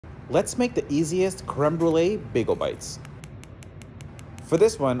Let's make the easiest crème brûlée bagel bites. For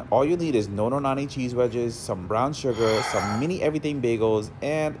this one, all you need is Nonno Nanni cheese wedges, some brown sugar, some mini everything bagels,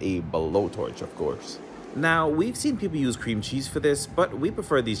 and a blowtorch, of course. Now, we've seen people use cream cheese for this, but we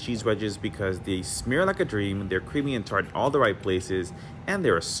prefer these cheese wedges because they smear like a dream, they're creamy and tart in all the right places, and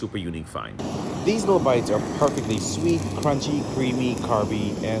they're a super unique find. These little bites are perfectly sweet, crunchy, creamy,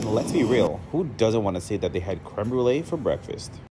 carby, and let's be real, who doesn't want to say that they had crème brûlée for breakfast?